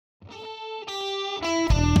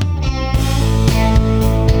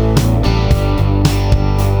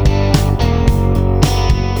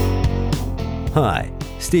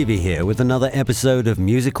Stevie here with another episode of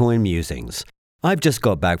Musicoin Musings. I've just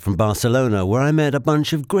got back from Barcelona where I met a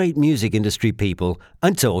bunch of great music industry people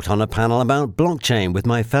and talked on a panel about blockchain with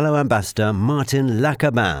my fellow ambassador Martin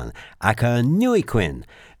Lacaban, aka Nuiquin,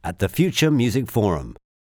 at the Future Music Forum.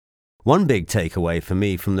 One big takeaway for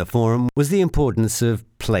me from the forum was the importance of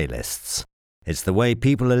playlists. It's the way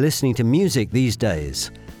people are listening to music these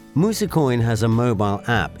days. Musicoin has a mobile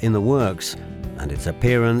app in the works, and its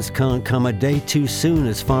appearance can't come a day too soon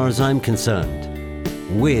as far as I'm concerned.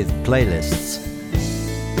 With playlists.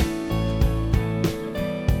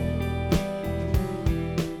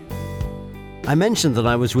 I mentioned that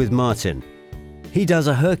I was with Martin. He does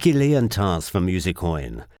a Herculean task for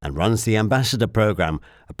Musicoin and runs the Ambassador program.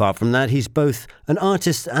 Apart from that, he's both an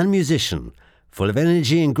artist and musician, full of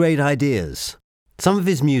energy and great ideas. Some of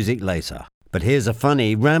his music later. But here's a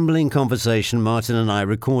funny, rambling conversation Martin and I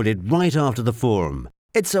recorded right after the forum.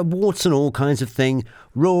 It's a warts and all kinds of thing,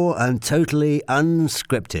 raw and totally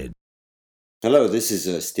unscripted. Hello, this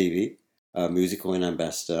is Stevie, Musicoin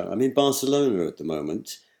Ambassador. I'm in Barcelona at the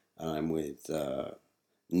moment. I'm with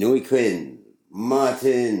Nuiquin,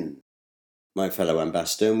 Martin, my fellow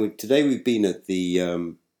ambassador. And today we've been at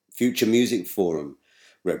the Future Music Forum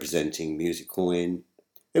representing Musicoin.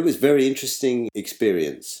 It was a very interesting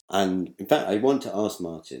experience. And in fact, I want to ask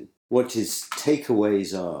Martin what his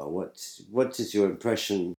takeaways are. What is your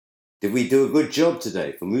impression? Did we do a good job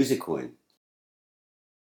today for Musicoin?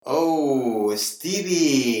 Oh,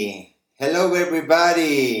 Stevie. Hello,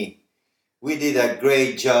 everybody. We did a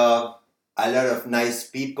great job. A lot of nice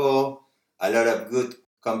people, a lot of good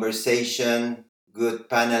conversation, good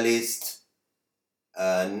panelists,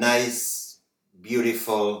 nice,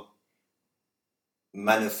 beautiful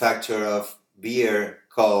manufacturer of beer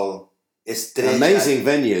called Estrella. Amazing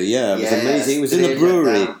venue, yeah. It was amazing. It was in a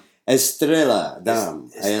brewery. Estrella Damm.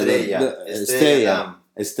 Estrella.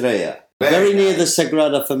 Very near the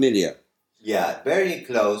Sagrada Familia. Yeah, very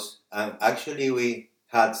close. Actually, we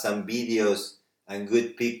had some videos and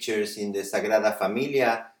good pictures in the Sagrada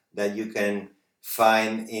Familia that you can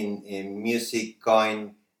find in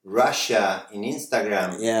Musicoin Russia in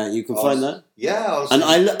Instagram. Yeah, you can find that. Yeah, also. And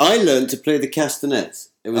I learned to play the castanets.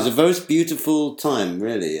 It was a most beautiful time,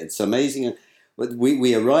 really. It's amazing.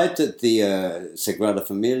 We arrived at the Sagrada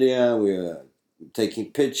Familia. We were taking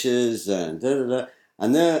pictures and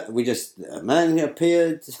and there a man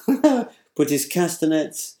appeared, put his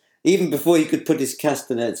castanets. Even before he could put his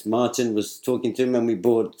castanets, Martin was talking to him, and we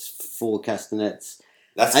bought 4 castanets.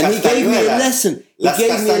 And he gave me a lesson.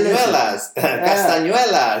 Castañuelas.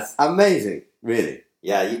 Amazing, really.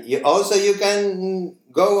 Yeah, you can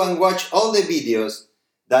go and watch all the videos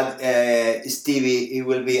that Stevie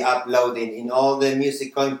will be uploading in all the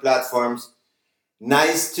Musicoin platforms.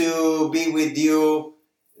 Nice to be with you.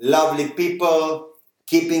 Lovely people.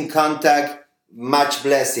 Keep in contact. Much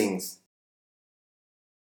blessings.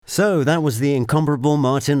 So that was the incomparable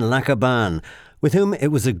Martin Lacaban, with whom it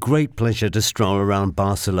was a great pleasure to stroll around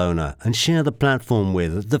Barcelona and share the platform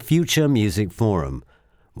with at the Future Music Forum.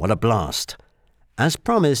 What a blast. As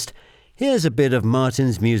promised, here's a bit of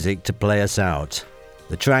Martin's music to play us out.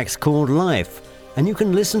 The track's called Life, and you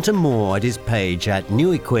can listen to more at his page at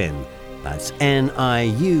Nuiquin, that's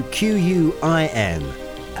Niuquin,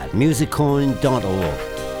 at musicoin.org.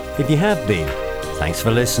 If you have been, thanks for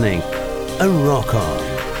listening, and rock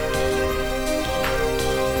on.